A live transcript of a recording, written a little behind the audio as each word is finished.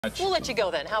We'll let you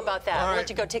go then. How about that? We'll let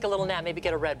you go take a little nap, maybe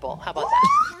get a Red Bull. How about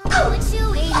that? What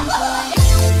you waiting for?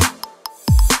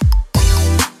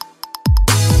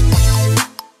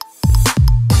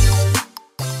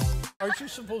 Aren't you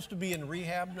supposed to be in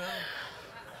rehab now?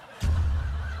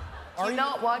 Do you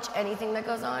not watch anything that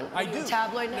goes on? I do.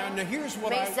 Tabloid now? Now here's what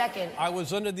May 2nd. I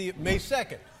was under the May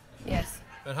 2nd. Yes.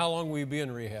 And how long will you be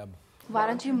in rehab? Why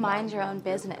don't you mind your own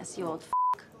business, you old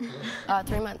f***?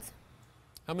 3 months.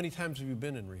 How many times have you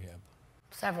been in rehab?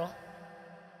 Several.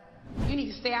 You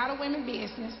need to stay out of women's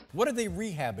business. What are they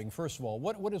rehabbing, first of all?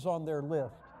 What is on their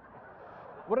list?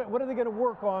 What are they going to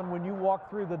work on when you walk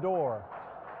through the door?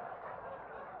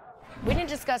 We didn't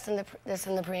discuss this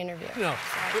in the pre-interview. No.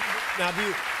 Now, do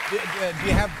you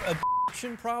have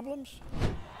addiction problems?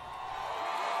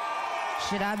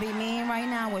 Should I be mean right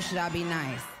now or should I be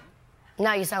nice?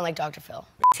 Now you sound like Dr. Phil.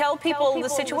 Tell people the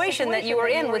situation that you were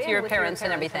in with your parents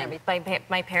and everything.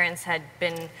 My parents had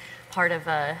been part of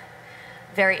a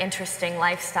very interesting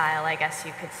lifestyle, I guess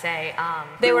you could say.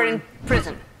 They were in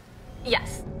prison.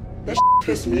 Yes. That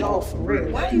pissed me off, for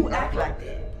real. Why do you act like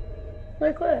that?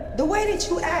 Like what? The way that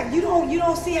you act. You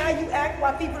don't see how you act,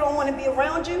 why people don't want to be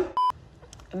around you?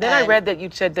 And then I read that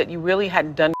you said that you really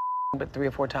hadn't done but 3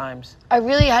 or 4 times. I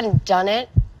really hadn't done it.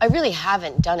 I really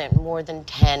haven't done it more than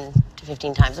 10 to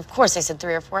 15 times. Of course, I said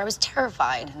 3 or 4. I was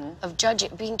terrified of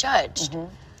being judged.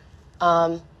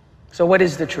 So what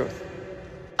is the truth?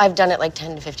 I've done it like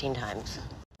 10 to 15 times.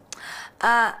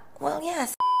 Well,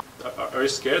 yes. Are you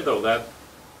scared though that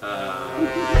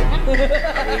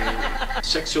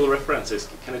sexual references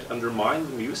can it undermine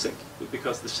the music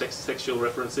because the sexual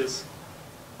references?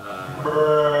 A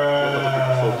lot of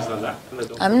people focus on that. And they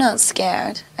don't. I'm not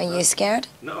scared. Are you scared?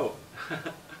 No.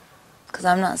 Because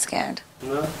I'm not scared.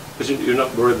 No, because you're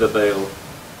not worried that they'll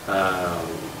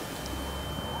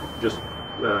just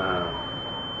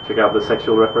check out the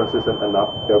sexual references and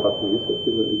not care about the music?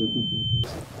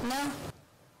 No.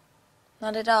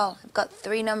 Not at all. I've got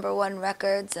 3 #1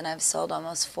 records and I've sold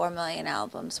almost 4 million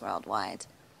albums worldwide.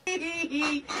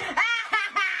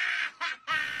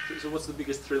 So what's the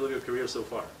biggest thrill of your career so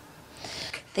far?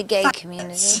 The gay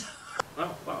community.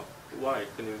 Oh, wow. Why?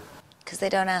 Can you... Because they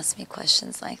don't ask me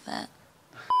questions like that.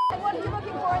 What are you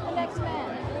looking for in the next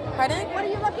man? Pardon? What are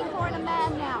you looking for in a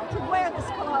man now to wear this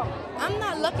cologne? I'm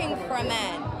not looking for a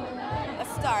man.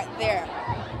 Let's start there.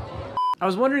 I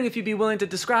was wondering if you'd be willing to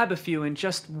describe a few in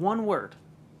just one word.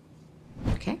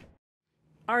 Okay.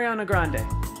 Ariana Grande.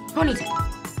 Ponytail.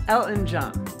 Elton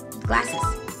John. Glasses.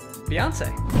 Beyonce.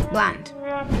 Blonde.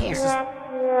 Hair.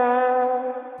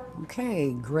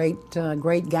 Okay, great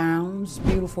gowns,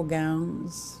 beautiful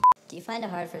gowns. Do you find it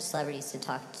hard for celebrities to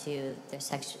talk to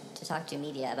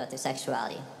media about their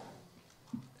sexuality?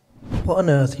 What on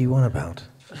earth are you on about?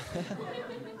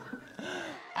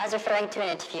 I was referring to an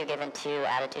interview given to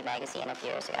Attitude magazine a few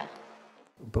years ago.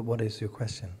 But what is your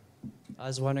question? I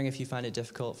was wondering if you find it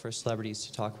difficult for celebrities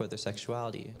to talk about their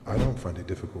sexuality. I don't find it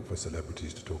difficult for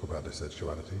celebrities to talk about their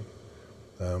sexuality.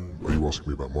 Are you asking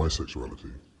me about my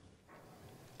sexuality?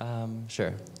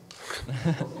 Sure.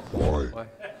 Why?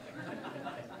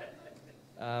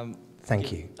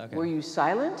 Thank you. Okay. Were you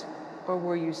silent or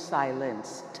were you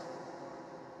silenced?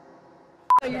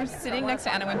 So you're sitting next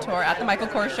to Anna Wintour at the Michael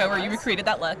Kors show where you recreated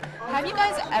that look. Have you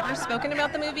guys ever spoken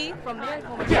about the movie?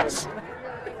 Yes.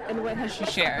 And what has she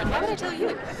shared? Why would I tell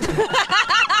you?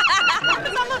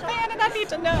 Because I'm a fan and I need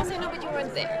to know. I know, but you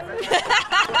weren't there.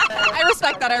 I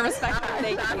respect that. I respect that.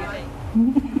 Thank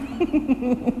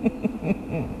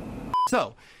you.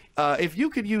 So, if you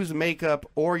could use makeup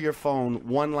or your phone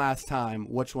one last time,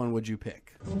 which one would you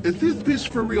pick? Is this bitch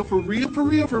for real, for real, for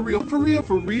real, for real, for real,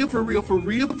 for real, for real, for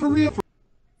real, for real?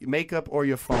 Makeup or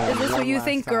your phone? Is this what you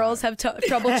think girls have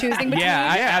trouble choosing between?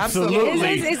 Yeah,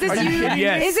 absolutely. Is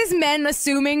this men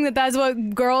assuming that that's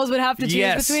what girls would have to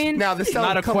choose between? Now, this is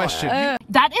not a question.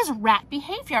 That is rat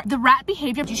behavior. The rat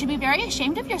behavior, you should be very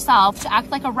ashamed of yourself to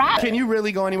act like a rat. Can you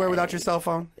really go anywhere without your cell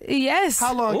phone? Yes.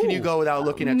 How long can you go without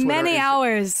looking at Twitter? Many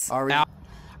hours.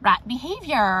 Rat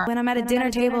behavior. When I'm at a dinner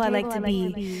table, I like to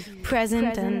be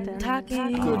present and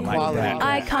talking. Good quality.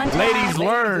 Eye contact. Ladies,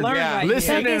 learn.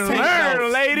 Listen and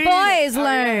learn, ladies. Boys,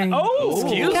 learn. Oh,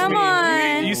 excuse me. Come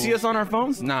on. You see us on our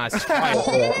phones? Nah, it's fine.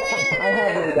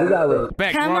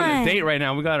 Beck, we're on a date right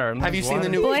now. We got our. Have you seen the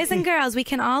new? Boys and girls, we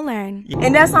can all learn.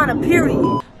 And that's on a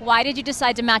period. Why did you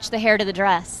decide to match the hair to the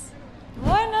dress?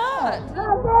 Why not?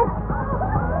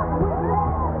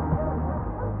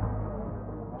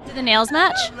 Did the nails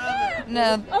match?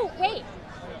 No. Oh, wait.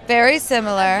 Very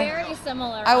similar. Very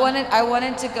similar. I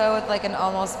wanted to go with like an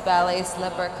almost ballet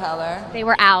slipper color. They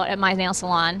were out at my nail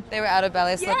salon. They were out of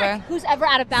ballet slipper? Who's ever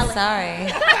out of ballet?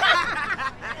 Sorry.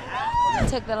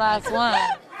 took the last one.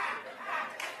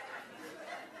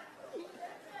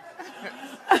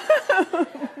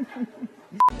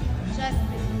 Just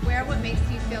wear what makes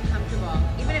you feel comfortable.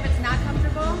 Even if it's not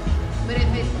comfortable, but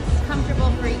if it's comfortable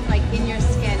for like in your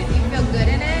skin, if you feel good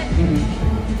in it,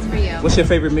 it's for you. What's your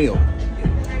favorite meal?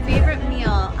 Favorite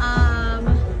meal?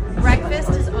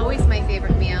 Breakfast is always my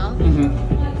favorite meal.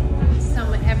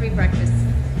 Every breakfast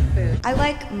food. I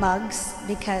like mugs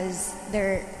because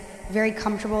they're very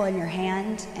comfortable in your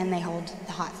hand and they hold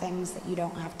the hot things that you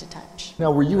don't have to touch.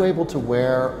 Now, were you able to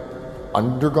wear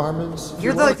undergarments?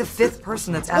 You're like the fifth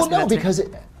person that's asking well, no, that because to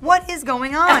me. What is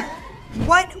going on?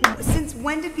 Since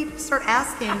when did people start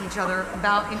asking each other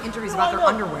about in interviews about their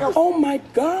underwear? Oh my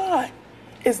God,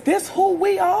 is this who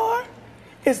we are?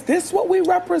 Is this what we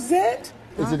represent?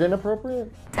 Is it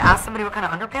inappropriate? To ask somebody what kind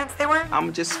of underpants they wear? I'm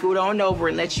gonna just scoot on over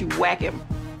and let you whack him.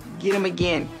 Get him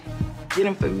again. Get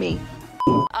him for me.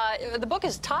 The book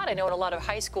is taught, I know, in a lot of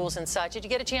high schools and such. Did you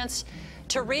get a chance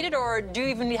to read it, or do you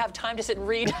even have time to sit and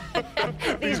read?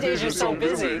 These days you're so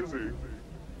busy.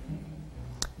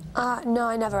 No,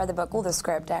 I never read the book or the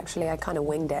script, actually. I kind of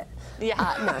winged it. Yeah.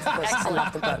 No, of course, I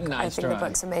love the book. Nice I think try. the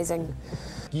book's amazing.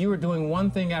 You were doing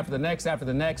one thing after the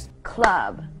next,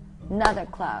 Club. Another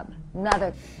club.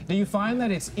 Another. Do you find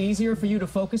that it's easier for you to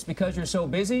focus because you're so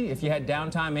busy? If you had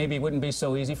downtime, maybe it wouldn't be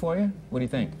so easy for you? What do you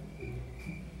think?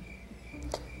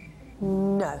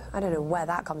 No, I don't know where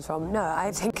that comes from. No,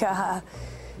 I think,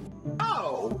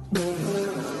 Oh!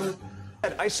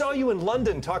 I saw you in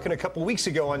London talking a couple weeks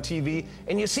ago on TV,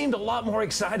 and you seemed a lot more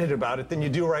excited about it than you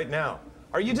do right now.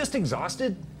 Are you just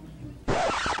exhausted?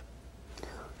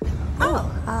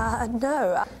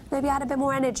 no. Maybe I had a bit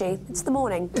more energy. It's the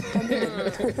morning.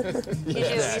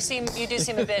 You do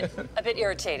seem a bit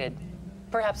irritated.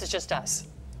 Perhaps it's just us.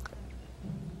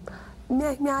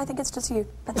 Yeah, I think it's just you.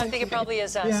 I think it probably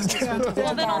is us.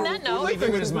 Well, then on that note... We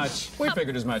figured as much. We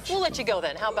figured as much. We'll let you go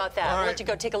then. How about that? We'll let you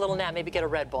go take a little nap, maybe get a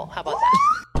Red Bull. How about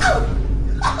that?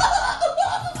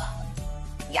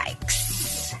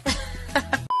 Yikes.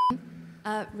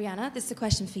 Rihanna, this is a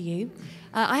question for you.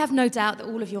 I have no doubt that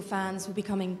all of your fans will be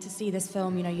coming to see this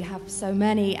film. You know, you have so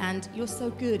many, and you're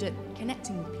so good at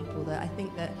connecting with people that I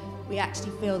think that we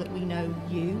actually feel that we know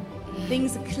you.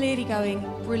 Things are clearly going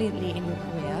brilliantly in your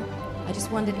career. I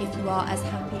just wondered if you are as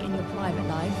happy in your private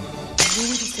life. Will we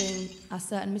be seeing a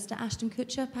certain Mr. Ashton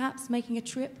Kutcher perhaps making a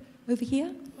trip over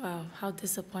here? Wow, how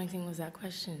disappointing was that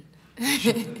question?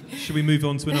 Should we move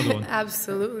on to another one?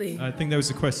 Absolutely. I think there was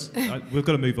a question. We've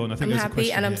got to move on. I think I'm there's a happy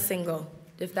question and I'm here. single,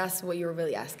 if that's what you were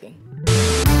really asking.